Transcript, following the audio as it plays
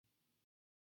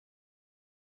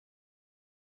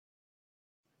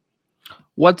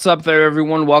What's up there,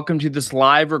 everyone? Welcome to this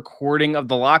live recording of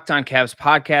the Locked On Cavs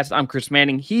podcast. I'm Chris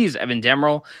Manning. He's Evan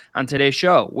Demerol. On today's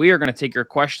show, we are going to take your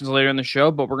questions later in the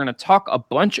show, but we're going to talk a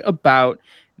bunch about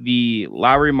the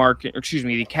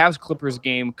the Cavs Clippers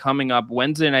game coming up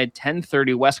Wednesday night,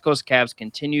 10:30. West Coast Cavs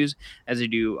continues as they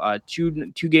do two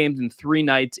games in 3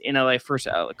 nights in LA. First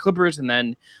LA Clippers, and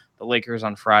then the Lakers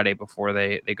on Friday before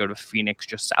they go to Phoenix,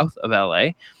 just south of LA.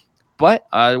 But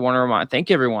I want to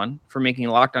thank everyone for making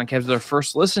Locked On Cavs their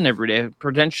first listen every day.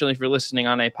 Potentially, if you're listening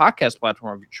on a podcast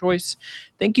platform of your choice,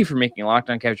 thank you for making Locked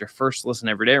On Cavs your first listen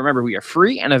every day. Remember, we are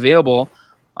free and available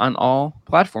on all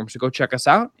platforms. So go check us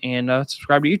out and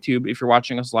subscribe to YouTube if you're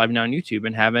watching us live now on YouTube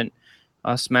and haven't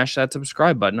smashed that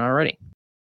subscribe button already.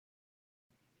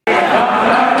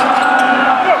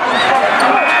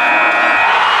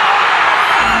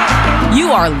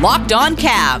 You are Locked On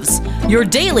Cavs, your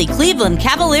daily Cleveland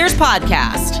Cavaliers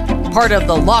podcast. Part of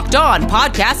the Locked On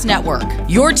Podcast Network,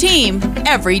 your team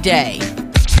every day.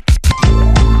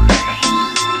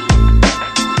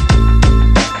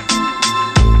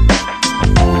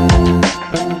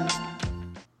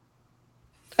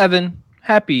 Evan,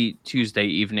 happy Tuesday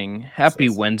evening. Happy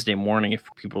Wednesday morning if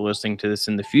people are listening to this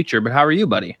in the future. But how are you,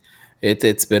 buddy?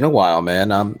 It's been a while,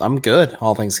 man. I'm good,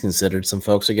 all things considered. Some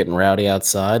folks are getting rowdy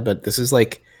outside, but this is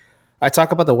like, I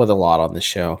talk about the weather a lot on this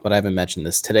show, but I haven't mentioned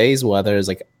this. Today's weather is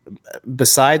like,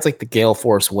 besides like the gale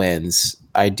force winds,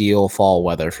 ideal fall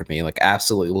weather for me. Like,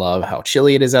 absolutely love how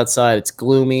chilly it is outside. It's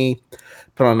gloomy.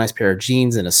 Put on a nice pair of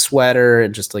jeans and a sweater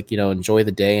and just like, enjoy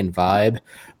the day and vibe.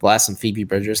 Blast some Phoebe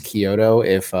Bridgers Kyoto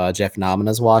if Jeff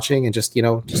Nomina's watching, and just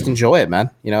enjoy it,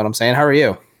 man. You know what I'm saying? How are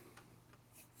you?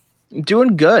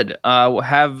 Doing good.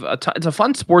 It's a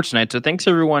fun sports night, so thanks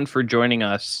everyone for joining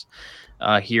us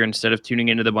here instead of tuning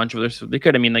into the bunch of others. They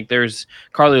could. I mean, like, there's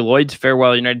Carly Lloyd's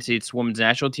farewell United States Women's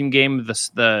National Team game.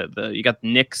 You got the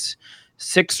Knicks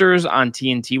Sixers on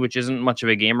TNT, which isn't much of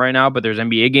a game right now, but there's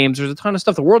NBA games. There's a ton of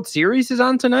stuff. The World Series is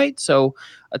on tonight, so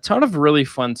a ton of really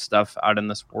fun stuff out in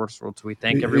the sports world. So we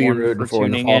thank everyone for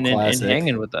tuning in and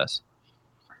hanging with us.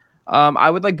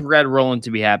 I would like Brad Rowland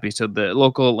to be happy. So the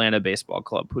local Atlanta baseball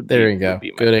club would there you go.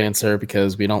 Good answer,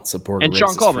 because we don't support. And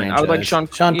Sean Coleman. Franchise. I would like Sean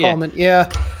Coleman.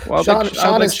 Yeah. Well,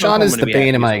 Sean is the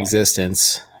bane of my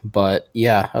existence. But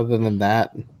yeah, other than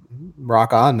that,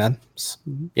 rock on, man.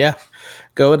 Yeah.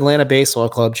 Go Atlanta Baseball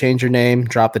Club, change your name,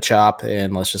 drop the chop,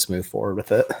 and let's just move forward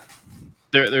with it.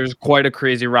 There's quite a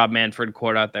crazy Rob Manfred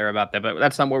quote out there about that, but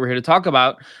that's not what we're here to talk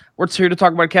about. We're here to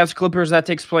talk about Cavs Clippers. That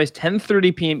takes place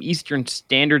 10:30 p.m. Eastern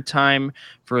Standard Time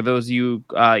for those of you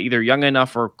either young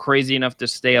enough or crazy enough to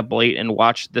stay up late and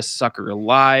watch this sucker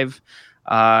live.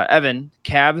 Evan,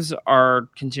 Cavs are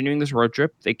continuing this road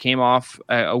trip. They came off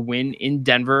a win in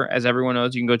Denver. As everyone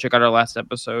knows, you can go check out our last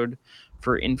episode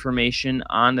for information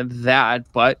on that.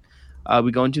 But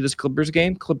we go into this Clippers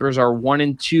game. Clippers are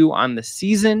 1-2 on the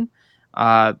season.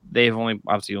 They've only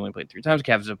played 3 times.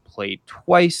 Cavs have played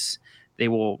twice. They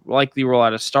will likely roll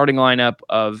out a starting lineup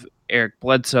of Eric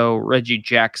Bledsoe, Reggie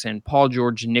Jackson, Paul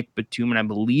George, Nick Batum, and I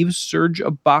believe Serge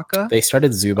Ibaka. They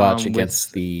started Zubac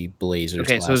against the Blazers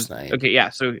last night.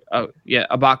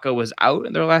 Ibaka was out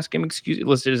in their last game.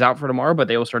 Listed as out for tomorrow, but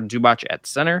they will start Zubac at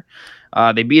center.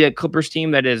 They beat a Clippers team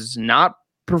that is not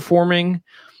performing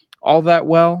all that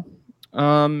well.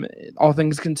 All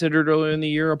things considered, earlier in the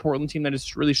year, a Portland team that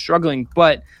is really struggling.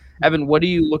 But Evan, what are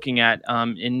you looking at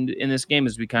in this game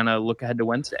as we kind of look ahead to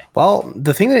Wednesday? Well,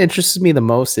 the thing that interests me the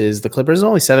most is the Clippers are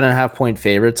only 7.5 point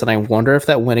favorites, and I wonder if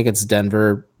that win against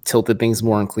Denver tilted things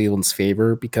more in Cleveland's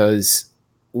favor, because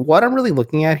what I'm really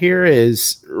looking at here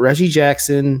is Reggie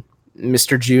Jackson,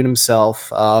 Mr. June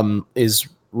himself, is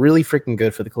really freaking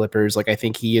good for the Clippers. Like, I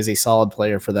think he is a solid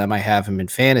player for them. I have him in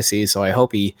fantasy, so I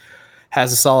hope he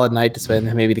has a solid night to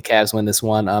spend. Maybe the Cavs win this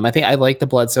one. I think I like the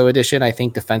Bledsoe addition. I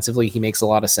think defensively he makes a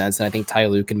lot of sense, and I think Ty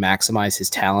Lue can maximize his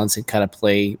talents and kind of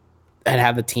play and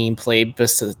have the team play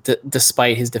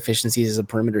despite his deficiencies as a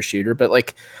perimeter shooter. But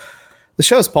like, the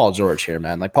show's Paul George here,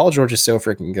 man. Like, Paul George is so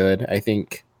freaking good. I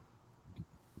think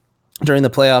during the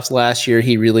playoffs last year,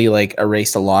 he really like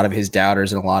erased a lot of his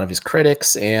doubters and a lot of his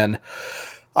critics, and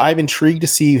I'm intrigued to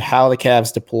see how the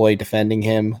Cavs deploy defending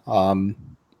him.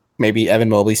 Maybe Evan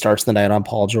Mobley starts the night on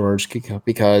Paul George,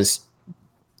 because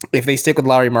if they stick with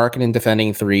Lauri Markkanen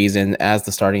defending threes and as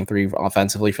the starting three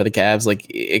offensively for the Cavs, like,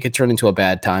 it could turn into a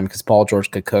bad time, because Paul George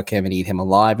could cook him and eat him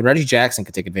alive. And Reggie Jackson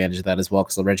could take advantage of that as well,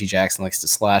 because Reggie Jackson likes to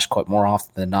slash quite more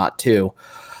often than not too.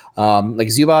 Like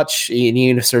Zubac,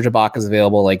 even if Serge Ibaka is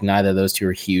available, like, neither of those two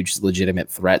are huge legitimate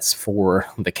threats for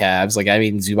the Cavs. Like, I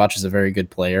mean, Zubac is a very good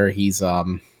player. He's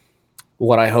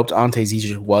what I hoped Ante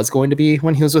Zizic was going to be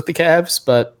when he was with the Cavs,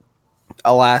 but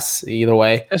alas, either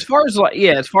way. As far as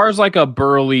like a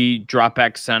burly drop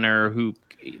back center who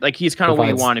like he's kind of what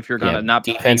you want if you're gonna not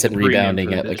defense and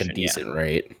rebounding at like a decent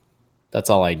rate. That's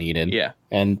all I needed. Yeah.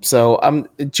 And so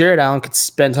Jared Allen could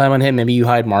spend time on him. Maybe you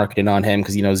hide marketing on him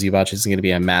because you know Zubac isn't going to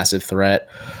be a massive threat.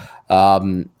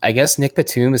 I guess Nick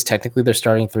Batum is technically their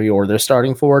starting 3 or their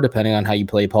starting 4, depending on how you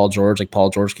play Paul George. Like Paul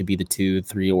George could be the 2,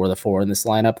 3, or the 4 in this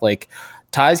lineup. Like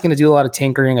Ty's going to do a lot of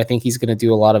tinkering. I think he's going to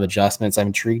do a lot of adjustments. I'm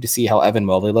intrigued to see how Evan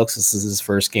Mobley looks. This is his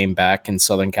first game back in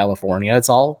Southern California. It's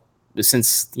all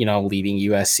since, leaving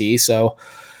USC. So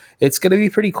it's going to be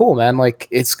pretty cool, man. Like,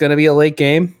 it's going to be a late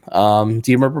game. Do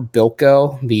you remember Built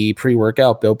Go, the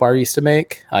pre-workout Built Bar used to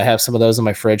make? I have some of those in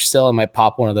my fridge still. I might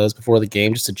pop one of those before the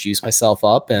game just to juice myself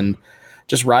up and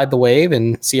just ride the wave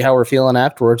and see how we're feeling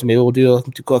afterwards. Maybe we'll do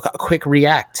a quick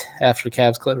react after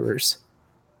Cavs Clippers.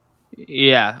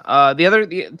 Yeah.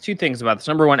 The 2 things about this.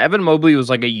 Number 1, Evan Mobley was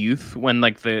like a youth when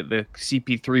like the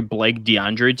CP3 Blake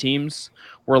DeAndre teams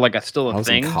were like still a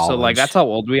thing. So like that's how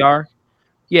old we are.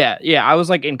 Yeah. I was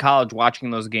like in college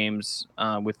watching those games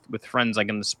with friends like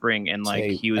in the spring, and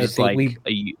like he was like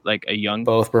a young.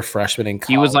 Both were freshmen in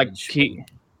college. He was like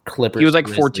Clippers. He was like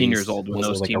 14 years old when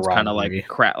those teams kind of like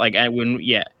crap. Like and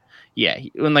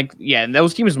and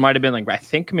those teams might have been like I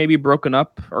think maybe broken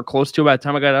up or close to by the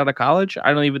time I got out of college.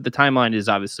 I don't even. The timeline is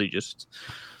obviously just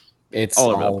it's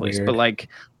all over the place, but like.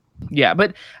 Yeah,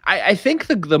 but I think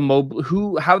how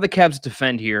the Cavs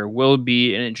defend here will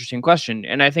be an interesting question,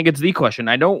 and I think it's the question.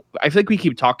 I feel like we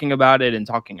keep talking about it and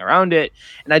talking around it,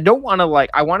 and I don't want to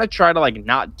I want to try to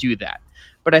not do that.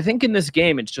 But I think in this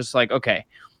game, it's just like, okay,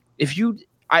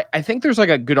 I think there's like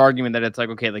a good argument that it's like,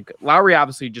 okay, like Lowry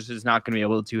obviously just is not going to be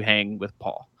able to hang with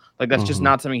Paul. Like that's just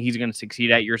not something he's going to succeed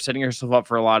at. You're setting yourself up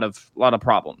for a lot of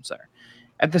problems there.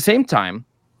 At the same time,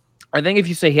 I think if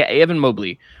you say, hey, Evan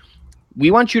Mobley, we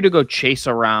want you to go chase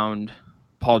around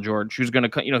Paul George, who's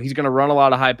going to, he's going to run a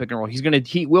lot of high pick and roll.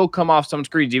 He will come off some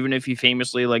screens, even if he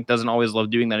famously doesn't always love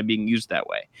doing that and being used that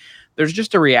way. There's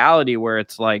just a reality where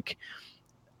it's like,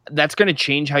 that's going to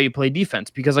change how you play defense,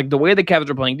 because the way the Cavs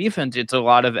are playing defense, it's a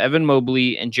lot of Evan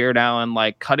Mobley and Jared Allen,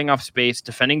 cutting off space,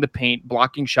 defending the paint,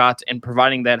 blocking shots, and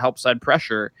providing that help side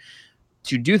pressure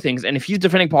to do things. And if he's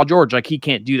defending Paul George, he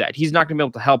can't do that. He's not going to be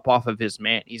able to help off of his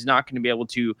man. He's not going to be able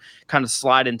to kind of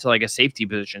slide into a safety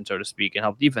position, so to speak, and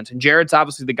help defense. And Jared's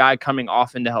obviously the guy coming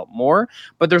off in to help more,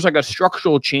 but there's a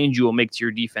structural change you will make to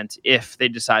your defense if they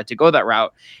decide to go that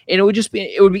route. And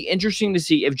it would be interesting to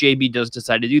see if JB does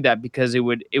decide to do that, because it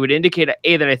would indicate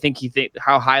that I think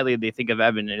how highly they think of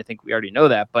Evan. And I think we already know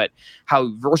that, but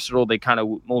how versatile they kind of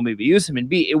will maybe use him, and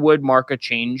B, it would mark a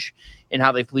change in how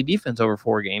they play defense over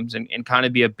 4 games and kind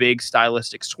of be a big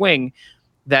stylistic swing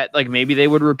that maybe they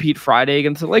would repeat Friday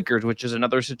against the Lakers, which is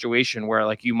another situation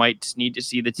where you might need to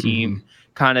see the team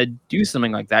kind of do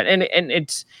something like that. And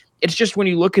it's just when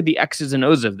you look at the X's and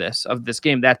O's of this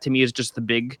game, that to me is just the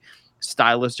big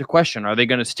stylistic question. Are they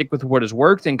going to stick with what has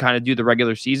worked and kind of do the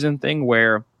regular season thing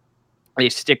where they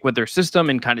stick with their system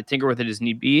and kind of tinker with it as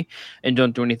need be and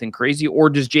don't do anything crazy? Or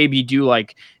does JB do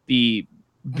the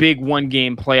big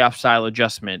 1-game playoff style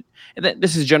adjustment? And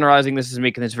this is generalizing. This is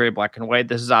making this very black and white.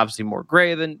 This is obviously more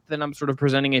gray than I'm sort of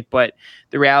presenting it. But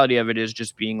the reality of it is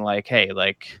just being hey,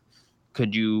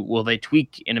 will they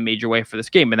tweak in a major way for this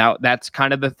game? And that's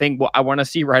kind of the thing I want to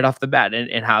see right off the bat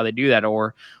and how they do that.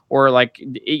 Or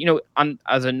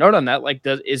as a note on that,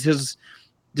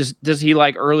 does he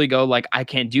early go I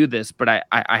can't do this, but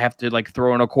I have to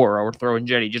throw in Okoro or throw in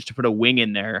Jetty just to put a wing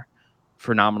in there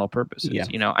for nominal purposes.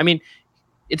 Yeah. I mean,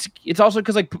 it's also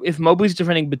because if Mobley's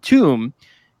defending Batum,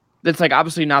 that's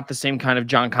obviously not the same kind of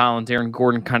John Collins, Aaron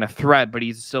Gordon kind of threat, but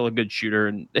he's still a good shooter.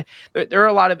 And there are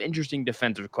a lot of interesting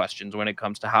defensive questions when it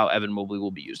comes to how Evan Mobley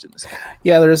will be used in this game.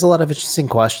 Yeah, there's a lot of interesting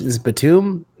questions.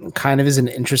 Batum kind of is an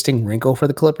interesting wrinkle for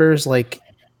the Clippers.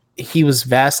 He was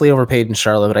vastly overpaid in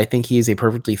Charlotte, but I think he is a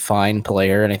perfectly fine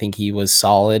player, and I think he was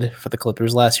solid for the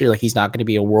Clippers last year. He's not going to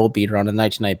be a world beater on a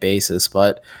night-to-night basis,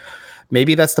 but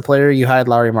maybe that's the player you hide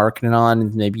Lowry Markkanen on,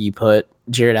 and maybe you put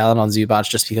Jared Allen on Zubac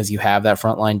just because you have that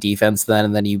frontline defense then,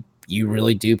 and then you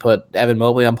really do put Evan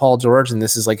Mobley on Paul George, and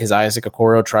this is his Isaac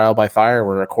Okoro trial by fire,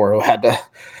 where Okoro had to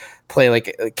play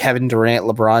Kevin Durant,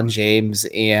 LeBron James,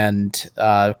 and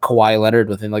Kawhi Leonard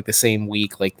within the same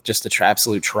week, just an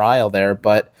absolute trial there.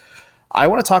 But I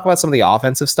want to talk about some of the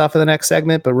offensive stuff in the next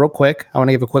segment, but real quick, I want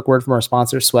to give a quick word from our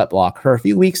sponsor, Sweatblock. For a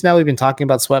few weeks now, we've been talking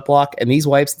about Sweatblock and these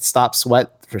wipes that stop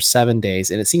sweat for 7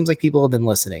 days, and it seems like people have been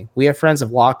listening. We have friends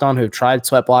of Locked On who have tried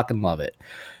Sweatblock and love it.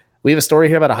 We have a story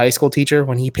here about a high school teacher.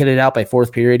 When he pitted out by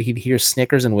 4th period, he'd hear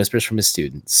snickers and whispers from his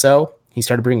students. So He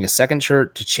started bringing a second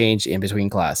shirt to change in between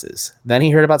classes. Then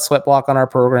he heard about Sweat Block on our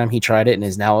program. He tried it and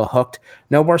is now hooked.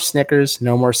 No more Snickers,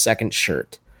 no more second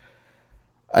shirt.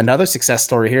 Another success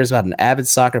story here is about an avid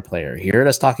soccer player. He heard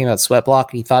us talking about Sweat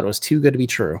Block and he thought it was too good to be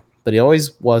true. But he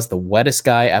always was the wettest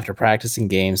guy after practicing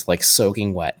games, like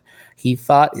soaking wet. He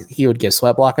thought he would give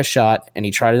Sweat Block a shot, and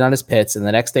he tried it on his pits, and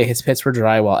the next day his pits were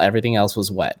dry while everything else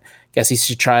was wet. Guess he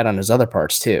should try it on his other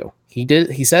parts too.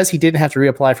 He says he didn't have to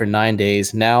reapply for 9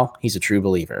 days. Now he's a true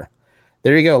believer.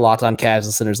 There you go, Locked On Cavs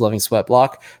listeners loving Sweat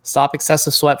Block. Stop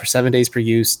excessive sweat for 7 days per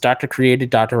use. Doctor created,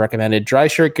 doctor recommended. Dry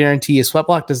shirt guarantee. A Sweat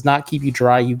Block does not keep you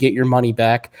dry. You get your money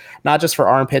back. Not just for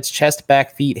armpits, chest,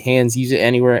 back, feet, hands. Use it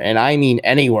anywhere, and I mean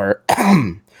anywhere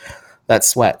that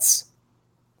sweats.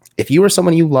 If you or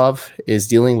someone you love is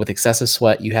dealing with excessive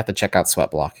sweat, you have to check out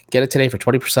Sweat Block. Get it today for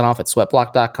 20% off at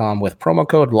sweatblock.com with promo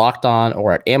code Locked On,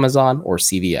 or at Amazon or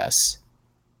CVS.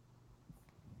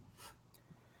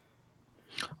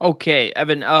 Okay,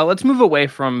 Evan, let's move away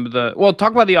from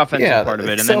talk about the offensive part of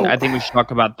it, and then I think we should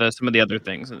talk about some of the other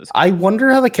things in this game. I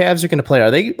wonder how the Cavs are going to play. Are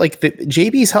they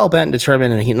JB's hell-bent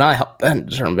determined, and he's not hell-bent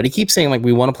determined, but he keeps saying,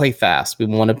 we want to play fast. We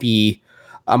want to be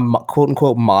a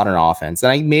quote-unquote modern offense.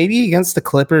 And maybe against the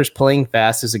Clippers, playing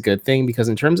fast is a good thing, because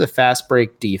in terms of fast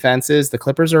break defenses, the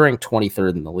Clippers are ranked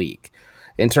 23rd in the league.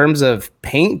 In terms of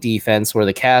paint defense, where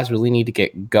the Cavs really need to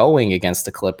get going against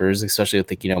the Clippers, especially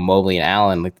with Mobley and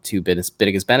Allen, the two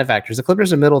biggest benefactors, the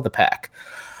Clippers are middle of the pack.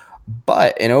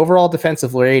 But in overall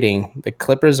defensive rating, the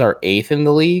Clippers are 8th in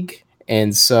the league.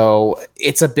 And so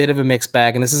it's a bit of a mixed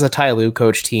bag. And this is a Ty Lue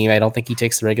coach team. I don't think he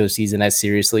takes the regular season as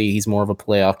seriously. He's more of a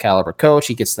playoff caliber coach.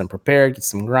 He gets them prepared,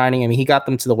 gets them grinding. I mean, he got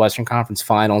them to the Western Conference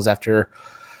Finals after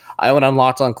I went on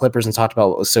Locked On Clippers and talked about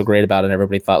what was so great about it. And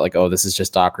everybody thought this is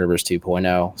just Doc Rivers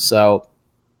 2.0. So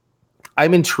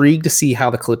I'm intrigued to see how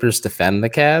the Clippers defend the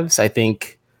Cavs. I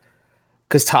think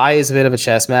because Ty is a bit of a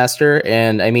chess master.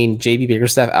 And I mean, JB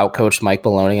Bickerstaff outcoached Mike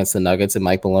Malone against the Nuggets, and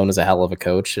Mike Malone is a hell of a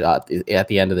coach at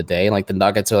the end of the day. And the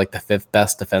Nuggets are the 5th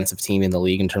best defensive team in the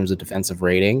league in terms of defensive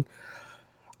rating.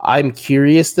 I'm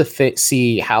curious to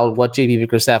see what JB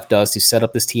Bickerstaff does to set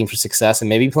up this team for success, and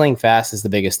maybe playing fast is the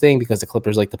biggest thing, because the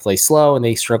Clippers like to play slow and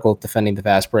they struggle defending the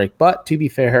fast break. But to be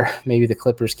fair, maybe the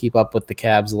Clippers keep up with the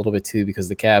Cavs a little bit too, because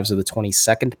the Cavs are the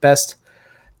 22nd best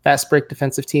fast break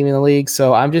defensive team in the league.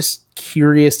 So I'm just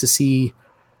curious to see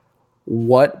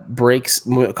what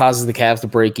causes the Cavs to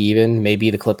break even. Maybe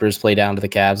the Clippers play down to the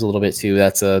Cavs a little bit too.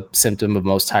 That's a symptom of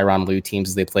most Tyronn Lue teams,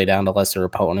 as they play down to lesser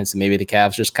opponents. And maybe the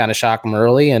Cavs just kind of shock them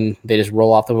early and they just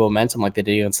roll off the momentum like they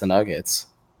did against the Nuggets.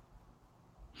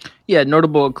 Yeah,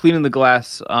 notable Cleaning the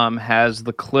Glass has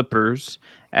the Clippers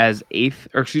as 8th,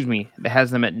 or excuse me, it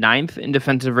has them at 9th in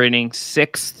defensive rating,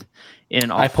 6th in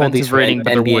offensive rating,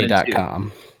 but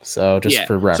NBA.com. So just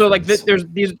for reference. So there's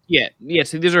these,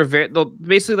 so these are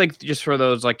basically just for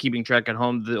those keeping track at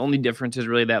home. The only difference is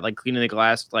really that Cleaning the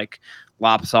Glass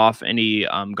lops off any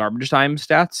garbage time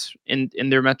stats in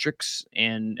their metrics,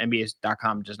 and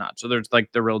NBA.com does not. So there's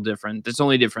the real difference. There's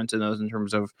only difference in those in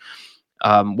terms of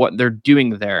what they're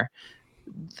doing there.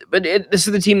 But this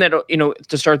is the team that,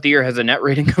 to start the year has a net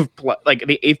rating of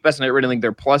the 8th best net rating.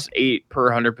 They're +8 per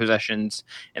 100 possessions,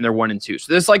 and they're 1-2.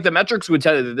 So this the metrics would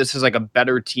tell you that this is a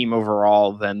better team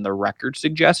overall than the record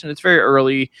suggests. And it's very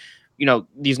early.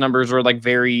 These numbers are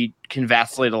can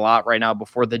vacillate a lot right now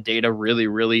before the data really,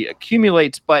 really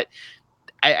accumulates. But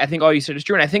I think all you said is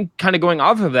true. And I think kind of going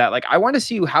off of that, I want to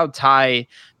see how Ty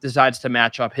decides to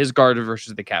match up his guard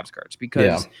versus the Cavs guards,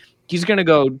 because he's going to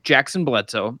go Jackson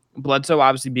Bledsoe. Bledsoe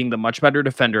obviously being the much better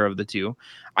defender of the two.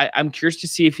 I'm curious to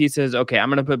see if he says, okay, I'm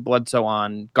going to put Bledsoe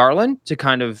on Garland to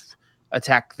kind of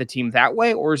attack the team that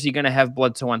way, or is he going to have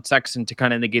Bledsoe on Sexton to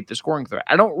kind of negate the scoring threat?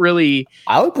 I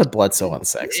would put Bledsoe on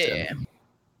Sexton. Yeah.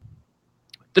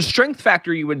 The strength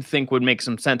factor you would think would make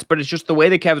some sense, but it's just the way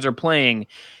the Cavs are playing.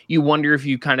 You wonder if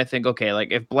you kind of think, okay,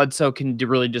 if Bledsoe can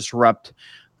really disrupt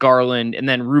Garland, and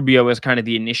then Rubio is kind of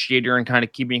the initiator and kind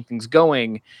of keeping things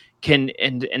going,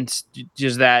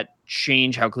 does that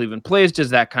change how Cleveland plays?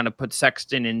 Does that kind of put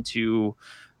Sexton into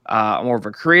more of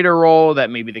a creator role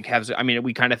that maybe the Cavs,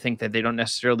 we kind of think that they don't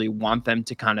necessarily want them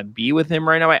to kind of be with him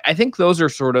right now. I think those are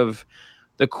sort of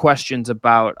the questions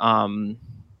about,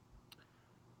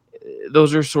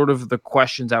 those are sort of the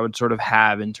questions I would sort of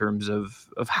have in terms of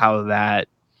how that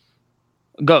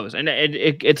goes. And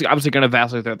it's obviously going to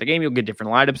vacillate throughout the game. You'll get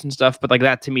different lineups and stuff, but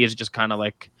that to me is just kind of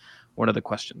one of the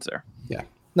questions there. Yeah.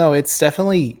 No, it's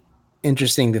definitely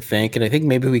interesting to think, and I think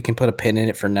maybe we can put a pin in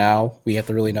it for now. We have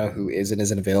to really know who is and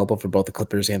isn't available for both the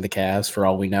Clippers and the Cavs. For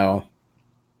all we know,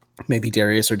 maybe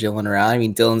Darius or Dylan are out.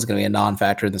 Dylan's going to be a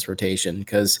non-factor in this rotation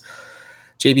because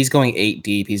JB's going 8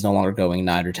 deep. He's no longer going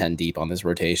 9 or 10 deep on this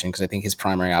rotation because I think his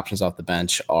primary options off the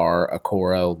bench are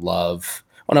Okoro, Love.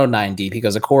 Oh, no, 9 deep. He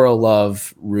goes Okoro,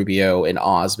 Love, Rubio, and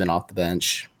Osman off the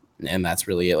bench. And that's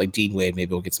really it. Like Dean Wade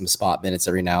maybe will get some spot minutes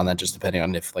every now and then, just depending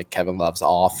on if like Kevin Love's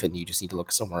off and you just need to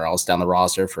look somewhere else down the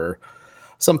roster for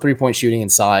some 3-point shooting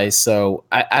and size. So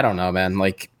I don't know, man.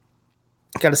 Like,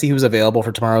 got to see who's available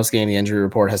for tomorrow's game. The injury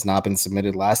report has not been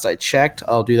submitted. Last I checked,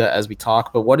 I'll do that as we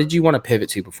talk. But what did you want to pivot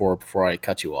to before I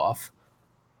cut you off?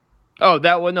 Oh,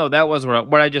 that was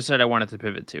what I just said. I wanted to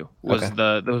pivot to was Okay.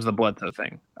 the Bledsoe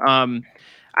thing.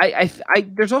 I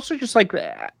there's also just like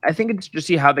I think it's just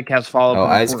see how the Cavs follow up.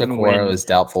 Oh, Isaac Okoro is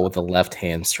doubtful with a left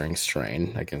hamstring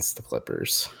strain against the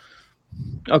Clippers.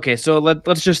 Okay, so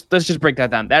let's just break that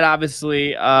down. That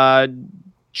obviously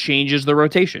changes the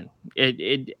rotation.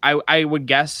 I would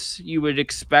guess you would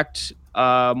expect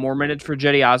more minutes for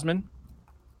Jetty Osman.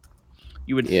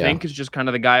 You would think it's just kind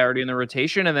of the guy already in the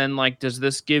rotation, and then like, does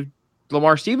this give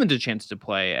Lamar Stevens a chance to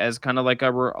play as kind of like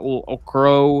a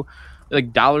Okoro,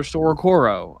 like dollar store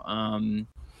Okoro?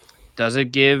 Does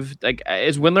it give like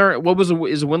is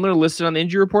Windler listed on the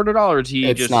injury report at all, or is he?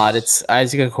 It's not. It's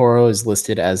Isaac Okoro is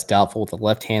listed as doubtful with a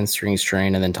left hamstring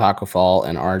strain, and then Taco Fall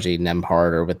and RJ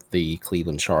Nembhard are with the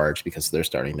Cleveland Charge because they're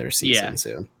starting their season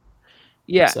soon.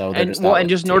 Yeah, so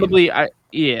notably on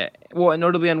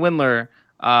Windler,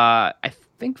 I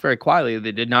think very quietly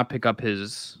they did not pick up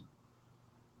his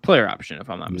player option, if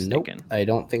I'm not mistaken. Nope, I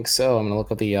don't think so. I'm gonna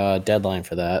look at the deadline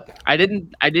for that. I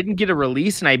didn't get a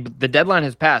release, and the deadline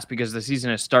has passed because the season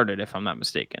has started, if I'm not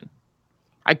mistaken.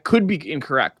 I could be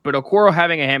incorrect, but Okoro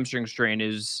having a hamstring strain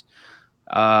is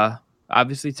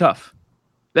obviously tough.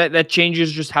 That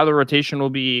changes just how the rotation will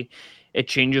be. It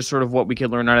changes sort of what we could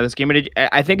learn out of this game, and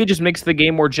I think it just makes the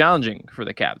game more challenging for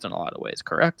the Cavs in a lot of ways.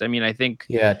 Correct? I mean, I think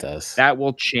it does. That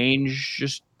will change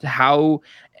just how.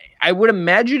 I would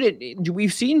imagine it.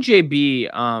 We've seen JB.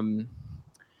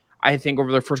 I think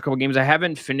over the first couple games, I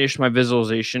haven't finished my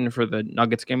visualization for the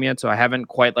Nuggets game yet, so I haven't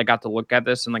quite like got to look at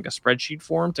this in like a spreadsheet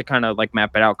form to kind of like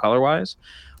map it out color wise.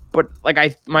 But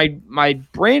like my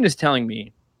brain is telling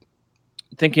me,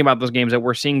 thinking about those games, that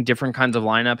we're seeing different kinds of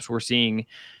lineups. We're seeing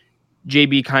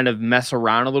JB kind of mess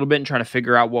around a little bit and trying to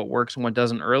figure out what works and what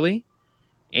doesn't early,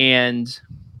 and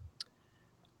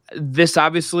this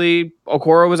obviously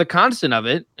Okoro was a constant of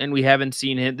it, and we haven't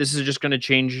seen him. This is just going to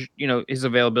change, his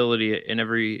availability in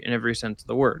every sense of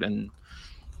the word. And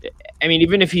I mean,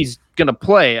 even if he's going to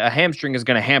play, a hamstring is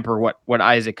going to hamper what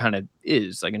Isaac kind of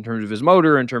is, like in terms of his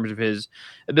motor, in terms of his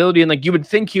ability. And like, you would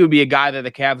think he would be a guy that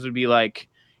the Cavs would be like,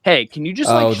 hey, can you just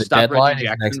stop Reggie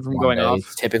Jackson from going off?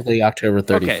 It's typically October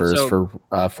 31st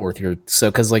for fourth year. So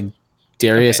because like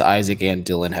Darius, Isaac, and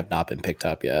Dylan have not been picked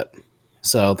up yet.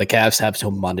 So the Cavs have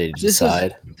till Monday to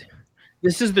decide.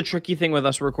 This is the tricky thing with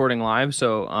us recording live.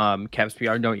 So Cavs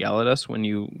PR, don't yell at us when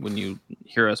you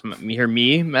hear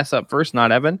me mess up first,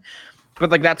 not Evan.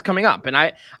 But like, that's coming up, and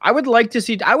I would like to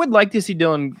see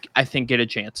Dylan, I think, get a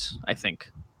chance.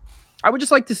 I would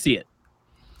just like to see it.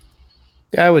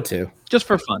 Yeah, I would too. Just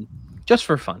for fun.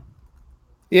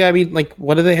 Yeah, I mean, like,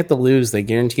 what do they have to lose? They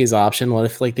guarantee his option. What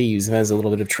if like they use him as a little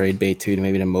bit of trade bait too,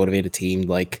 to motivate a team?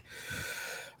 Like,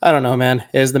 I don't know, man.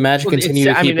 As the Magic continue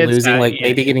to keep losing,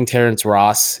 maybe getting Terrence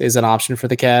Ross is an option for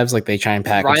the Cavs. Like, they try and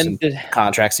package some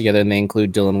contracts together, and they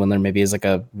include Dylan Windler maybe as like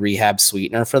a rehab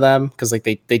sweetener for them, because like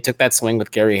they took that swing with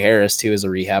Gary Harris too as a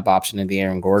rehab option in the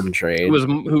Aaron Gordon trade,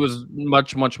 who was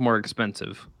much more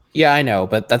expensive. Yeah, I know,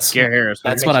 but that's Gary Harris.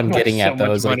 That's what I'm getting at,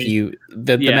 though. Is like the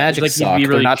Magic suck. Really,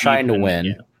 they're not trying to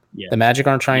win. The Magic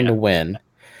aren't trying to win.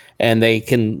 And they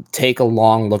can take a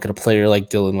long look at a player like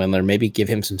Dylan Windler, maybe give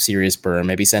him some serious burn,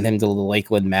 maybe send him to the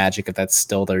Lakeland Magic if that's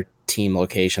still their team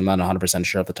location. I'm not 100%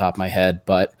 sure off the top of my head,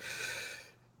 but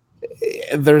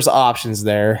there's options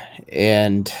there.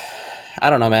 And I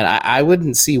don't know, man. I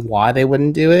wouldn't see why they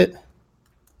wouldn't do it.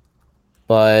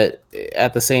 But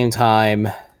at the same time,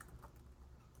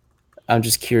 I'm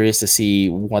just curious to see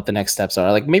what the next steps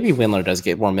are. Like, maybe Windler does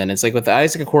get more minutes. Like, with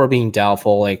Isaac Okoro being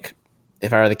doubtful, like,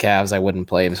 if I were the Cavs, I wouldn't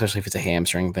play him, especially if it's a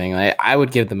hamstring thing. I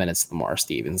would give the minutes to Lamar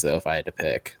Stevens, though, if I had to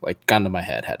pick. Like, gun to my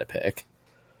head, had to pick.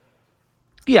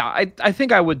 Yeah, I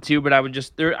think I would too, but I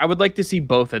would like to see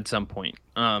both at some point.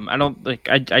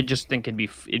 I just think it'd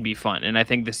be fun, and I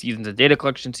think the season's a data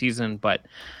collection season, but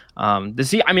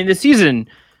the season.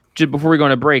 Just before we go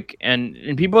on a break, and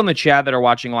people in the chat that are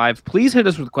watching live, please hit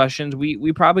us with questions.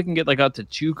 We probably can get like up to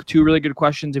two really good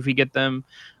questions if we get them.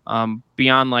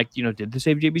 Beyond like, did this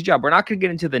save JB's job? We're not going to get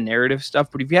into the narrative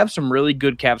stuff, but if you have some really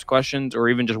good Cavs questions, or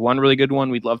even just one really good one,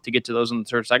 we'd love to get to those in the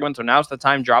third segment. So now's the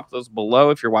time. Drop those below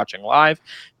if you're watching live.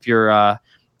 If you're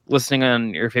listening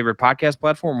on your favorite podcast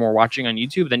platform or watching on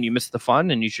YouTube, then you missed the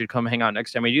fun, and you should come hang out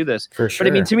next time we do this. For sure.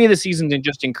 But I mean, to me, the season's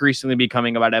just increasingly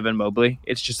becoming about Evan Mobley.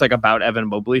 It's just like about Evan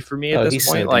Mobley for me at this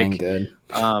point. So like, good.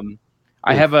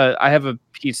 I have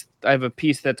a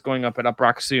piece that's going up at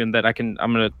Uprock soon that I'm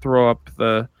gonna throw up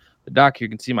the doc. You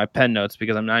can see my pen notes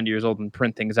because I'm 90 years old and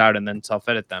print things out and then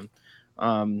self-edit them.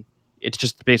 It's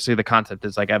just basically the concept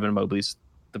is like Evan Mobley's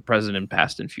the present,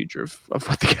 past, and future of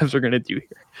what the Cavs are gonna do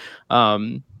here.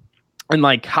 And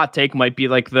like hot take might be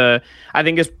like I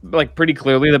think it's like pretty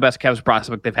clearly the best Cavs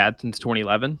prospect they've had since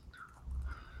 2011.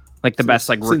 Like the best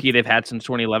like rookie they've had since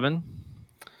 2011.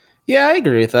 Yeah, I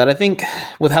agree with that. I think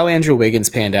with how Andrew Wiggins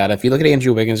panned out, if you look at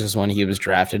Andrew Wiggins as when he was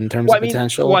drafted in terms of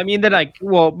potential.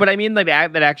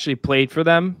 That actually played for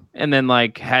them and then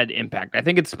like had impact. I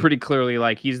think it's pretty clearly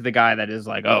like he's the guy that is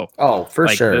like, for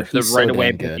like sure. He's right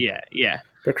away. Good. Yeah.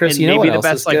 But Chris, and you know maybe what the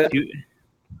else best is like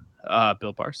good?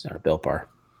 Bill Bars. Or Bill Barr.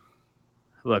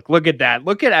 Look at that.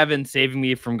 Look at Evan saving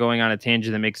me from going on a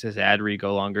tangent that makes this ad read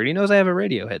go longer. And he knows I have a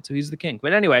radio hit, so he's the king.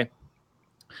 But anyway,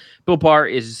 Bill Barr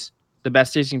is the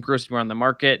best tasting protein bar on the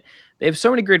market. They have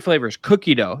so many great flavors.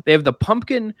 Cookie dough. They have the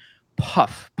pumpkin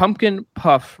puff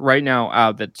right now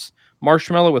out. That's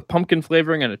marshmallow with pumpkin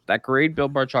flavoring and that great Bill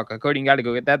Barr chocolate coating. You got to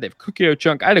go get that. They have cookie dough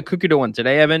chunk. I had a cookie dough one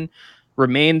today. Evan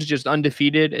remains just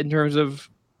undefeated in terms of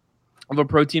a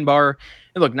protein bar.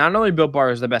 And look, not only Built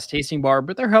Bar is the best tasting bar,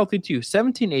 but they're healthy too.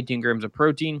 18 grams of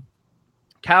protein,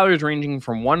 calories ranging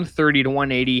from 130 to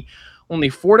 180, only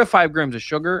 4 to 5 grams of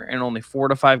sugar, and only 4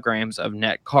 to 5 grams of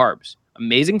net carbs.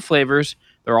 Amazing flavors.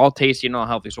 They're all tasty and all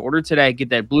healthy. So order today. Get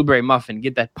that blueberry muffin.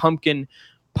 Get that pumpkin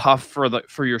puff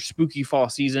for your spooky fall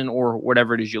season or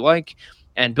whatever it is you like.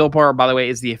 And Built Bar, by the way,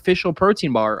 is the official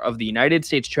protein bar of the United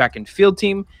States Track and Field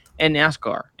Team and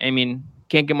NASCAR. I mean,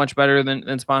 can't get much better than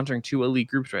sponsoring 2 elite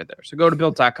groups right there. So go to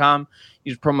built.com,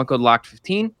 use promo code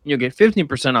LOCKED15, and you'll get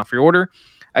 15% off your order.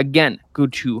 Again, go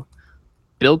to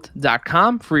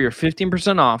built.com for your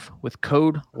 15% off with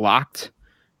code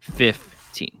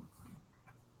LOCKED15.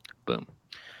 Boom.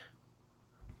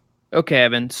 Okay,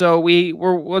 Evan. So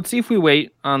let's see if we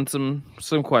wait on some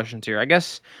questions here. I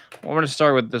guess I'm going to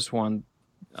start with this one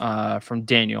from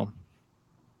Daniel.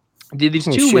 Did these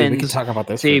two wins? We can talk about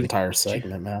this for the entire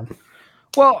segment, man.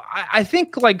 Well, I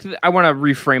think like I want to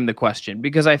reframe the question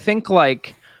because I think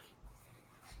like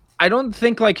I don't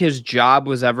think like his job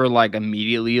was ever like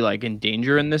immediately like in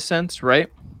danger in this sense, right?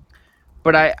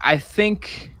 But I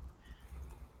think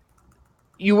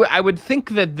I would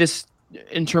think that this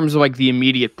in terms of like the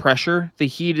immediate pressure, the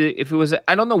heat, if it was,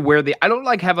 I don't know where I don't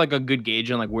like have like a good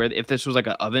gauge on like where, if this was like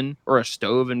an oven or a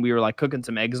stove and we were like cooking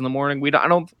some eggs in the morning, I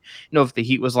don't know if the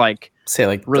heat was like, say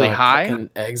like really high. Cooking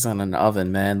eggs on an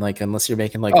oven, man. Like unless you're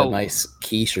making like a nice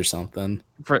quiche or something.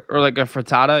 Or like a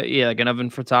frittata. Yeah. Like an oven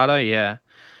frittata. Yeah.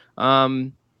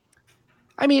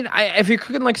 I mean, if you're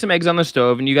cooking like some eggs on the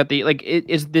stove and you got the like,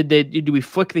 do we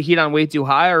flick the heat on way too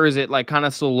high or is it like kind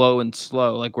of so low and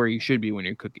slow, like where you should be when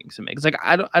you're cooking some eggs? Like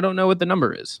I don't know what the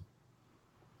number is.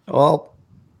 Well,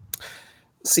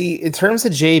 see, in terms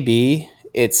of JB,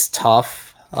 it's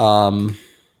tough. I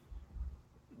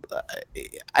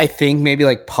think maybe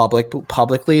like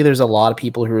publicly, there's a lot of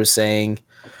people who are saying,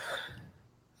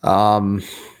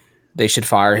 they should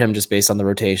fire him just based on the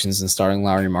rotations and starting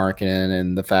Lauri Markkanen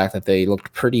and the fact that they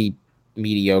looked pretty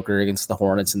mediocre against the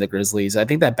Hornets and the Grizzlies. I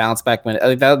think that bounce back win,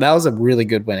 that was a really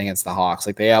good win against the Hawks.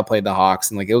 Like they outplayed the Hawks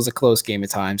and like it was a close game at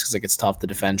times because like it's tough to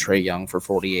defend Trae Young for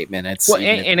 48 minutes. Well,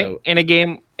 in a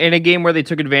game where they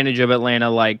took advantage of Atlanta,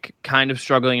 like kind of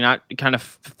struggling, not kind of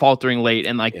faltering late,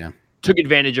 and like took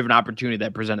advantage of an opportunity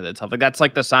that presented itself. Like that's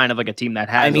like the sign of like a team that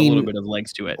has a little bit of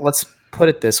legs to it. Let's put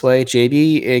it this way.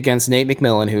 JB against Nate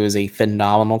McMillan, who is a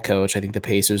phenomenal coach. I think the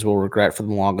Pacers will regret for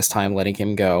the longest time letting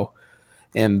him go.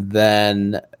 And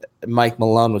then Mike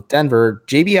Malone with Denver,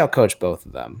 JB outcoached both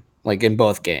of them, like in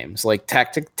both games. Like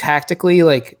tactically,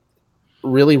 like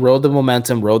really rode the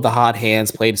momentum, rode the hot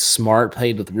hands, played smart,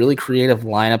 played with really creative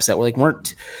lineups that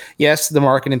weren't. Yes, the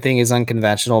marketing thing is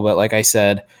unconventional, but like I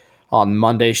said on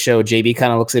Monday's show, JB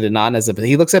kind of looks at it not as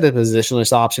he looks at a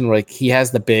positionless option where like he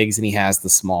has the bigs and he has the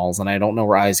smalls, and I don't know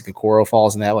where Isaac Okoro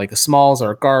falls in that. Like the smalls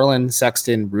are Garland,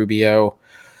 Sexton, Rubio,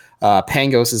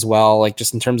 Pangos as well, like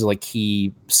just in terms of like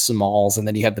key smalls, and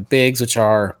then you have the bigs, which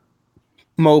are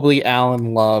Mobley,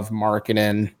 Allen, Love,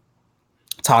 Markkanen,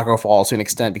 Taco Fall to an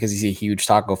extent because he's a huge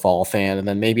Taco Fall fan, and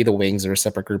then maybe the wings are a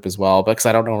separate group as well, but because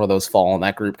I don't know where those fall in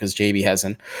that group because JB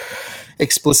hasn't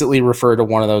explicitly referred to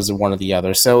one of those or one or the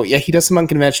other. So yeah, he does some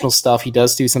unconventional stuff. He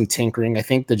does do some tinkering. I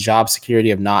think the job security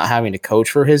of not having to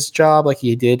coach for his job like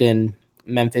he did in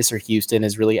Memphis or Houston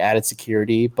has really added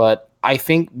security, but I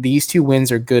think these 2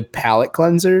 wins are good palate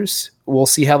cleansers. We'll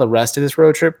see how the rest of this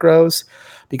road trip grows.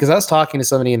 Because I was talking to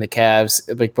somebody in the Cavs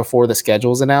like before the schedule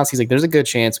was announced. He's like, "There's a good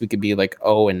chance we could be like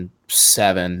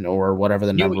 0-7 or whatever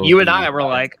the number." You and I were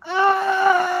like,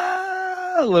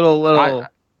 a little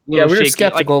yeah, we were shaky.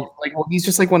 skeptical. Well, he's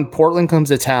just like, when Portland comes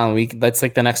to town, that's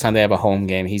like the next time they have a home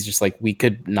game. He's just like, we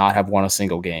could not have won a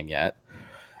single game yet,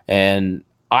 and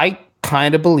I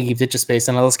kind of believed it just based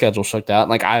on how the schedule shook out.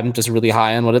 Like, I'm just really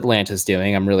high on what Atlanta's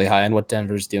doing. I'm really high on what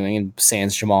Denver's doing, and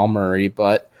sans Jamal Murray,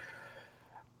 but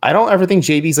I don't ever think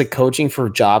JB's like coaching for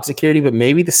job security, but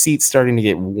maybe the seat's starting to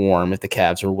get warm if the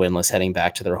Cavs are winless heading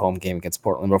back to their home game against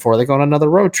Portland before they go on another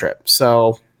road trip.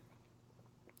 So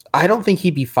I don't think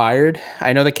he'd be fired.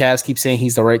 I know the Cavs keep saying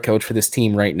he's the right coach for this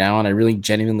team right now, and I really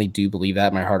genuinely do believe that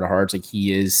in my heart of hearts. Like,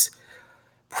 he is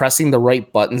pressing the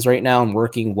right buttons right now and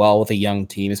working well with a young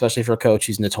team, especially for a coach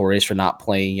who's notorious for not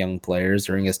playing young players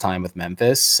during his time with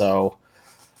Memphis. So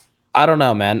I don't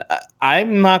know, man.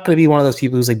 I'm not going to be one of those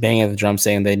people who's like banging at the drum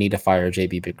saying they need to fire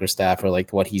JB Bickerstaff or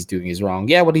like what he's doing is wrong.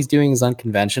 Yeah, what he's doing is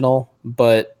unconventional,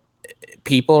 but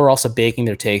people are also baking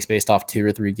their takes based off 2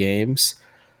 or 3 games.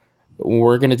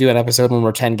 We're going to do an episode when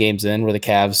we're 10 games in where the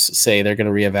Cavs say they're going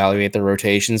to reevaluate their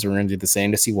rotations. We're going to do the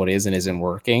same to see what is and isn't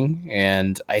working.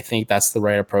 And I think that's the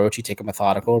right approach. You take a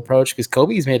methodical approach because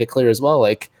Kobe's made it clear as well.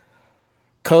 Like,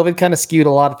 COVID kind of skewed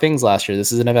a lot of things last year.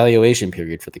 This is an evaluation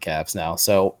period for the Cavs now.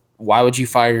 So why would you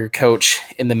fire your coach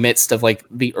in the midst of like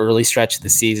the early stretch of the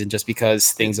season just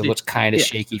because things have looked kind of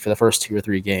shaky for the first 2 or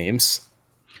 3 games?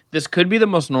 This could be the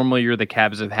most normal year the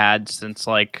Cavs have had since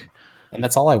like, and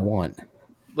that's all I want.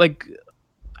 Like,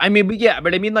 I mean,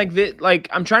 but I mean, like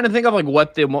I'm trying to think of like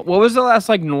what was the last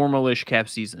like normal-ish Cavs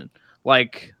season?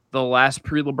 Like the last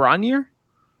pre-LeBron year?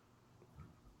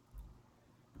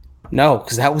 No,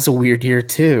 because that was a weird year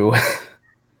too.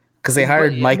 Because they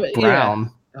hired Mike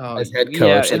Brown. As head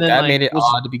coach, and that made it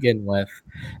odd to begin with.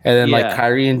 And then like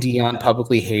Kyrie and Dion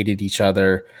publicly hated each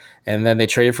other, and then they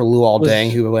traded for Luol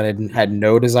Deng, who had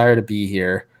no desire to be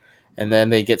here, and then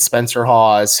they get Spencer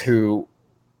Hawes, who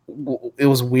it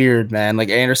was weird, man. Like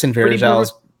Anderson Varejao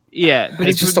was, but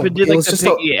it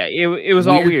was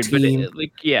all weird, team,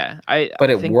 but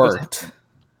it worked.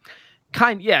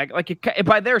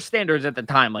 By their standards at the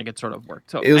time, like it sort of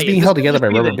worked. So it was being held together by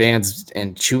rubber bands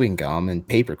and chewing gum and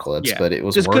paper clips, but it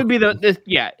was. This could be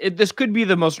this could be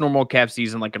the most normal Cavs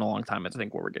season like in a long time. I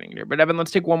think what we're getting here. But Evan,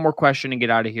 let's take one more question and get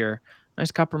out of here.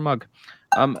 Nice copper mug.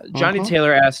 Johnny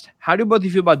Taylor asked, "How do both of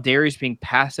you feel about Darius being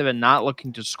passive and not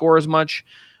looking to score as much?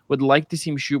 Would like to see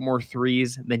him shoot more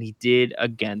threes than he did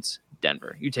against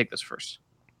Denver." You take this first.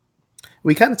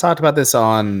 We kind of talked about this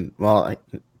on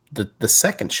the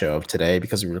second show of today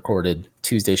because we recorded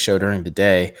Tuesday's show during the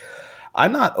day.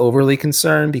 I'm not overly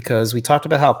concerned because we talked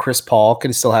about how Chris Paul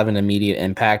can still have an immediate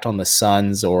impact on the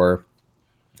Suns or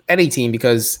any team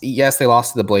because, yes, they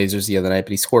lost to the Blazers the other night,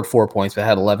 but he scored 4 points, but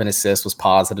had 11 assists, was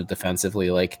positive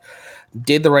defensively, like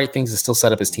did the right things to still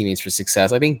set up his teammates for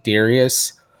success. I think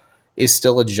Darius is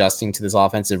still adjusting to this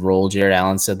offensive role. Jared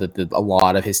Allen said that a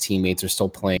lot of his teammates are still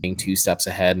playing 2 steps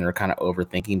ahead and are kind of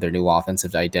overthinking their new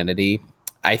offensive identity.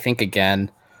 I think, again,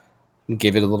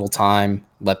 give it a little time.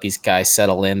 Let these guys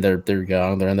settle in. They're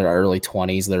young. They're in their early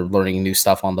 20s. They're learning new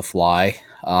stuff on the fly.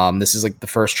 This is like the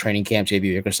first training camp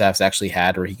JB Bickerstaff's actually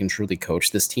had where he can truly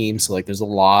coach this team. So like there's a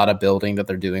lot of building that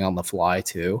they're doing on the fly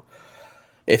too.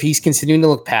 If he's continuing to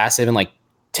look passive in like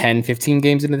 10, 15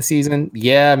 games into the season,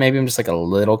 yeah, maybe I'm just like a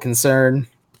little concerned.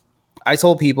 I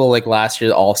told people like last year,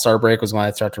 the All-Star break was when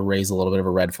I'd start to raise a little bit of a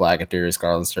red flag if Darius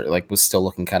Garland was still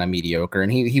looking kind of mediocre,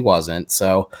 and he wasn't.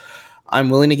 So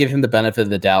I'm willing to give him the benefit of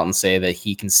the doubt and say that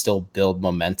he can still build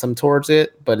momentum towards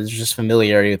it, but it's just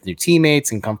familiarity with new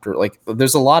teammates and comfort. Like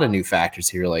there's a lot of new factors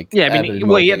here. Like he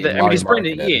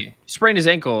sprained his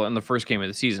ankle in the first game of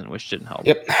the season, which didn't help.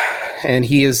 Yep, and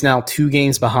he is now 2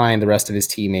 games behind the rest of his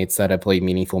teammates that have played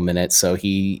meaningful minutes. So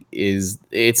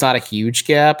it's not a huge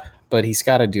gap, but he's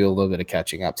got to do a little bit of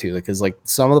catching up too, because like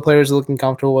some of the players are looking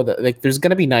comfortable with it. Like there's going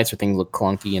to be nights where things look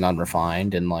clunky and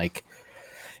unrefined, and like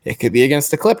it could be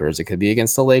against the Clippers, it could be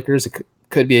against the Lakers, it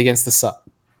could be against the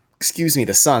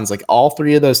Suns. Like all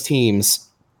 3 of those teams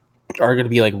are going to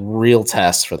be like real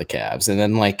tests for the Cavs, and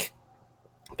then like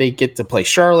they get to play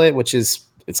Charlotte,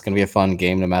 it's going to be a fun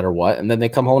game no matter what, and then they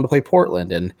come home to play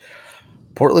Portland, and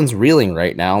Portland's reeling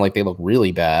right now. Like they look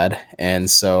really bad. And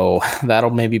so that'll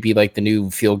maybe be like the new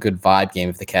feel good vibe game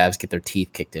if the Cavs get their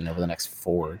teeth kicked in over the next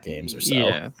 4 games or so.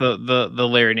 Yeah. The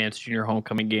Larry Nance Jr.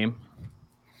 homecoming game.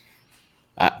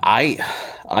 I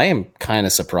am kind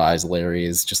of surprised Larry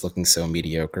is just looking so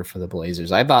mediocre for the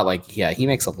Blazers. I thought he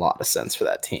makes a lot of sense for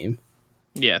that team.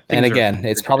 Yeah. And again,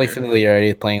 it's probably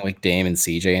familiarity playing like Dame and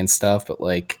CJ and stuff, but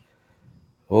like,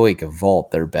 holy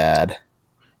Gavolt, they're bad.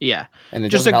 Yeah. And it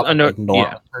Just doesn't help a note. like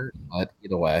Norm hurt, but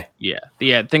either way. Yeah,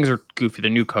 things are goofy. The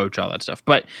new coach, all that stuff.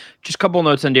 But just a couple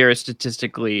notes on Darius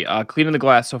statistically. Cleaning the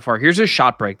glass so far. Here's his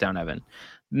shot breakdown, Evan.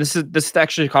 And this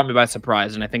actually caught me by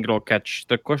surprise, and I think it'll catch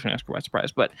the question asker by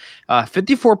surprise. But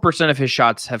 54% of his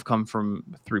shots have come from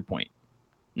 3-point.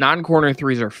 Non-corner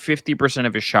threes are 50%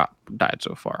 of his shot died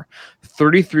so far.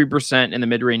 33% in the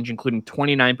mid-range, including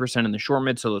 29% in the short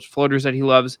mid, so those floaters that he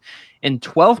loves, and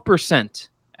 12%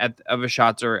 of his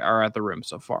shots are at the rim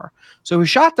so far. So his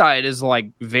shot diet is like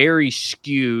very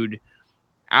skewed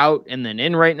out and then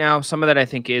in right now. Some of that I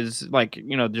think is like,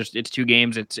 just it's 2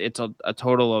 games. It's a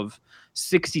total of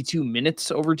 62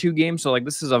 minutes over 2 games. So like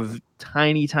this is a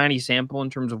tiny sample in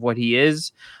terms of what he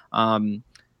is.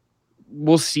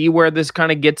 We'll see where this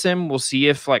kind of gets him. We'll see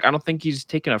if I don't think he's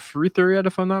taken a free throw yet,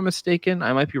 if I'm not mistaken.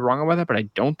 I might be wrong about that, but I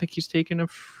don't think he's taken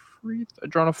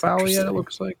drawn a foul yet, it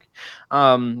looks like.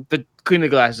 The Clean the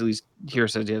Glass at least here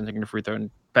says he hasn't taken a free throw,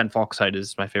 and Ben Falk's site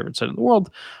is my favorite site in the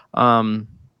world. Hasn't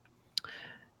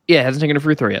taken a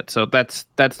free throw yet, so that's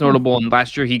notable. And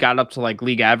last year he got up to like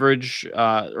league average,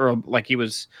 or like he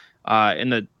was in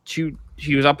the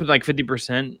he was up at like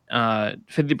 50%,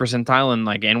 50 percentile in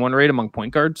like and one rate among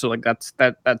point guards. So like that's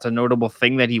a notable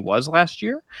thing that he was last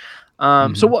year.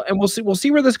 So we'll see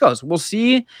where this goes. We'll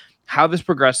see how this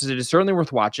progresses. It is certainly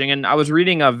worth watching. And I was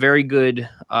reading a very good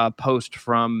post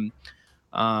from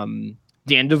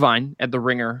Dan Devine at The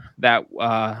Ringer that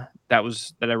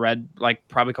I read like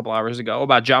probably a couple hours ago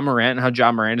about Ja Morant and how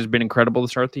Ja Morant has been incredible to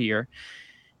start the year.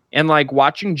 And like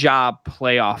watching Ja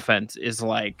play offense is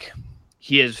like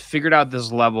he has figured out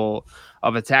this level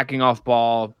of attacking off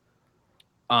ball.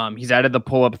 He's added the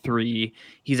pull-up 3.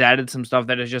 He's added some stuff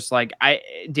that is just like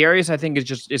Darius, I think,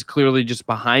 is clearly just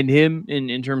behind him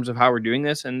in terms of how we're doing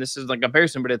this. And this is like a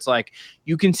comparison, but it's like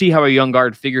you can see how a young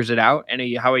guard figures it out, and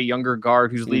how a younger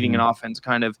guard who's leading an offense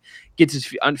kind of gets his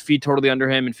feet totally under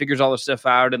him and figures all this stuff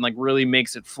out and like really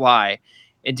makes it fly.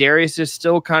 And Darius is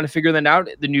still kind of figuring that out.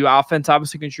 The new offense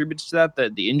obviously contributes to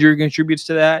that. The injury contributes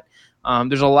to that.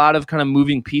 There's a lot of kind of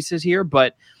moving pieces here,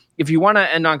 but if you want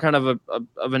to end on kind of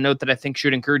a note that I think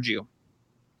should encourage you,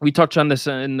 we touched on this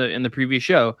in the previous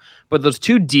show, but those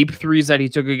 2 deep threes that he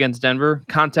took against Denver,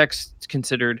 context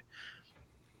considered,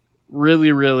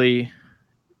 really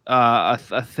a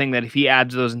thing that if he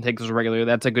adds those and takes those regularly,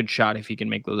 that's a good shot if he can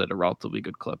make those at a relatively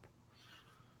good clip.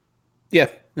 Yeah,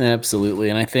 absolutely.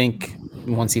 And I think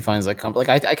once he finds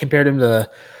that I compared him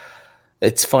to.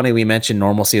 It's funny we mentioned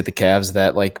normalcy with the Cavs,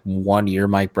 that like 1 year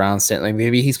Mike Brown like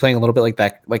maybe he's playing a little bit like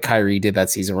that, like Kyrie did that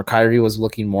season, where Kyrie was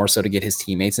looking more so to get his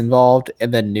teammates involved,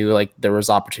 and then knew like there was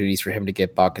opportunities for him to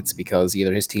get buckets because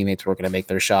either his teammates were going to make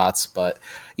their shots. But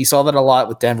you saw that a lot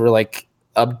with Denver. Like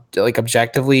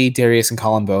objectively, Darius and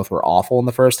Colin both were awful in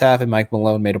the first half, and Mike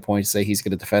Malone made a point to say he's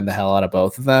going to defend the hell out of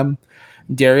both of them.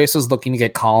 Darius was looking to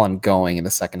get Colin going in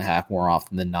the second half more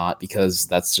often than not, because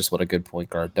that's just what a good point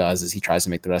guard does, is he tries to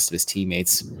make the rest of his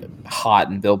teammates hot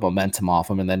and build momentum off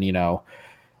him. And then, he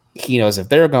knows if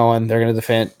they're going, they're going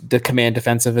to command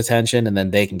defensive attention, and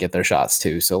then they can get their shots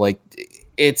too. So like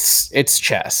it's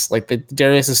chess. Like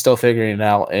Darius is still figuring it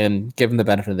out, and give him the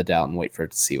benefit of the doubt and wait for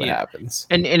it to see what happens.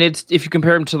 And it's, if you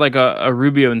compare him to like a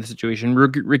Rubio in the situation,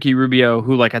 Ricky Rubio,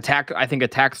 who like attacks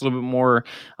a little bit more,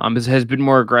 has been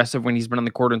more aggressive when he's been on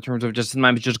the court in terms of just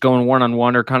sometimes just going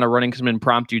one-on-one or kind of running some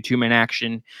impromptu 2-man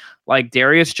action. Like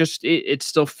Darius it's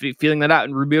still feeling that out,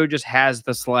 and Rubio just has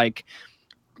this like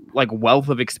wealth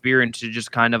of experience to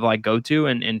just kind of like go to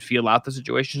and feel out the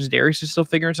situations. Darius is still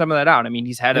figuring some of that out. I mean,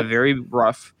 he's had a very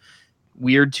rough,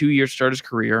 weird 2-year start of his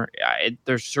career.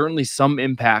 There's certainly some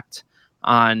impact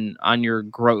on your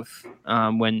growth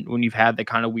when you've had the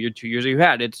kind of weird 2 years that you've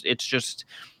had.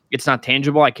 It's not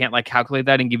tangible. I can't like calculate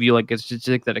that and give you like a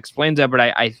statistic that explains that, but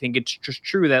I think it's just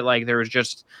true that like there is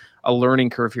just a learning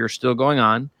curve here still going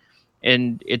on.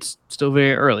 And it's still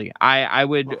very early. I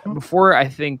would, before I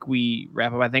think we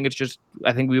wrap up, I think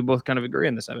we both kind of agree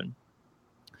on this, Evan.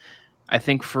 I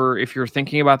think if you're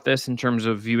thinking about this in terms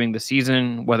of viewing the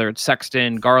season, whether it's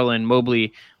Sexton, Garland,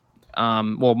 Mobley,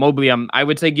 Mobley, I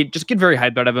would say get very hyped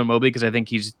about Evan Mobley, because I think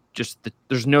he's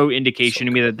there's no indication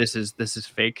to me that this is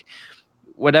fake.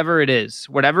 Whatever it is,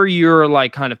 whatever you're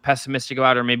like kind of pessimistic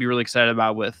about or maybe really excited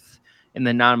about in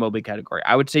the non-Mobley category,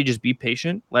 I would say just be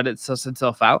patient, let it suss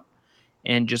itself out.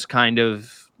 And just kind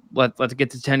of let's get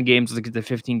to 10 games, let's get to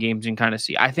 15 games and kind of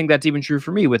see. I think that's even true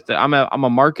for me I'm a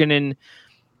Markkanen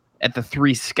at the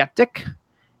 3 skeptic.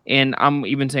 And I'm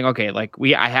even saying, okay, like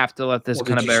I have to let this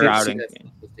kind of bear out.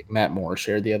 Matt Moore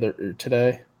shared the other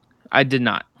today? I did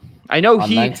not. I know On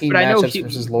he, 19 but I know matchups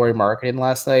versus Lauri Markkanen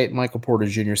last night, Michael Porter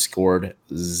Jr. scored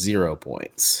 0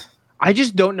 points. I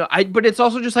just don't know. But it's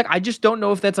also just like I just don't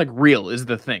know if that's like real is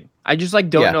the thing. I just like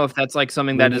don't know if that's like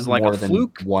something that is like more a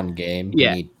fluke. than one game.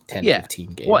 Yeah. We need 10, Yeah.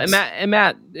 15 games. Well, and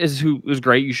Matt is who was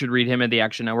great. You should read him at the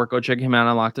Action Network. Go check him out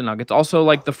on Locked On Nuggets. Also,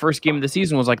 like the first game of the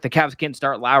season was like the Cavs can't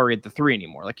start Lowry at the 3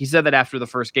 anymore. Like he said that after the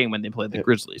first game when they played the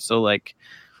Grizzlies. So like,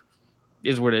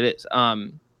 is what it is.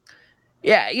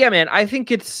 Yeah, man. I think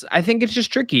it's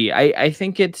just tricky. I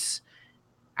think it's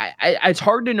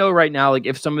hard to know right now, like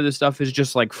if some of this stuff is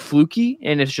just like fluky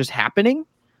and it's just happening,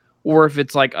 or if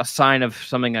it's like a sign of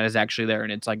something that is actually there.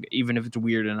 And it's like, even if it's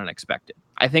weird and unexpected,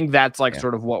 I think that's like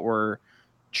sort of what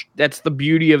that's the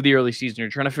beauty of the early season. You're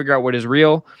trying to figure out what is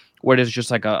real, what is just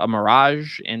like a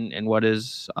mirage, and what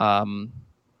is, like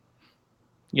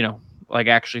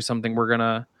actually something we're going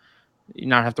to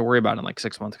not have to worry about in like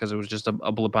 6 months because it was just a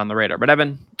blip on the radar. But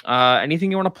Evan,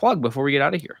 anything you want to plug before we get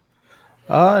out of here?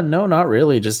 No, not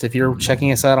really. Just if you're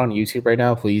checking us out on YouTube right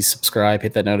now, please subscribe,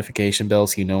 hit that notification bell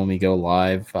so you know when we go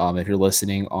live. If you're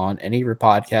listening on any of your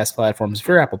podcast platforms, if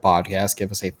you're Apple Podcasts,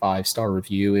 give us a 5-star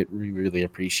review. We really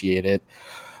appreciate it.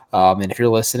 And if you're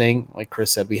listening, like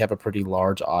Chris said, we have a pretty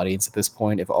large audience at this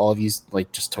point. If all of you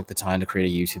like just took the time to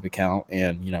create a YouTube account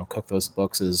and cook those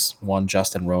books, as one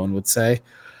Justin Rowan would say,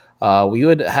 we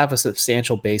would have a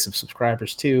substantial base of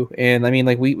subscribers too. And I mean,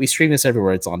 like we stream this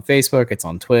everywhere. It's on Facebook, it's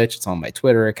on Twitch, it's on my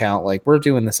Twitter account. Like we're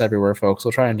doing this everywhere, folks.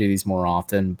 We'll try and do these more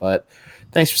often, but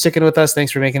thanks for sticking with us.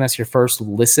 Thanks for making us your first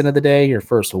listen of the day, your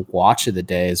first watch of the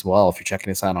day as well, if you're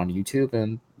checking us out on YouTube.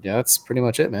 And yeah, that's pretty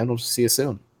much it, man. We'll just see you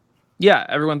soon. Yeah,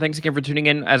 everyone, thanks again for tuning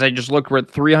in. As I just looked, we're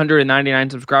at 399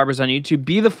 subscribers on YouTube.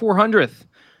 Be the 400th.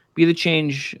 Be the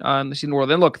change in the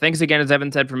world. And look, thanks again, as Evan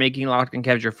said, for making Locked On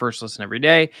Cavs your first listen every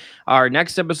day. Our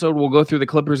next episode, we'll go through the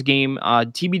Clippers game,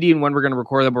 TBD, and when we're going to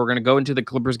record them. We're going to go into the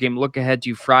Clippers game, look ahead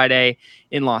to Friday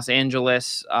in Los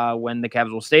Angeles when the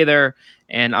Cavs will stay there.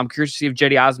 And I'm curious to see if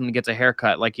Jetty Osmond gets a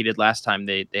haircut like he did last time.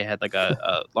 They had like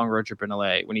a long road trip in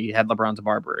LA when he had LeBron's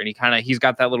barber, and he's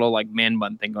got that little like man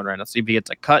bun thing going around. Let's see if he gets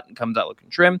a cut and comes out looking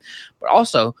trim. But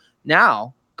also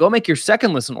now go make your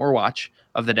second listen or watch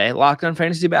of the day, Locked On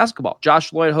Fantasy Basketball.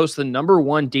 Josh Lloyd hosts the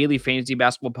 #1 daily fantasy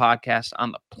basketball podcast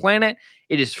on the planet.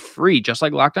 It is free, just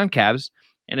like Locked On Cavs,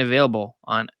 and available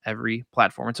on every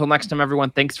platform. Until next time,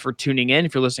 everyone, thanks for tuning in.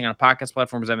 If you're listening on a podcast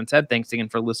platform, as Evan said, thanks again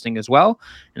for listening as well.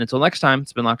 And until next time,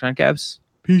 it's been Locked On Cavs.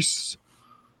 Peace.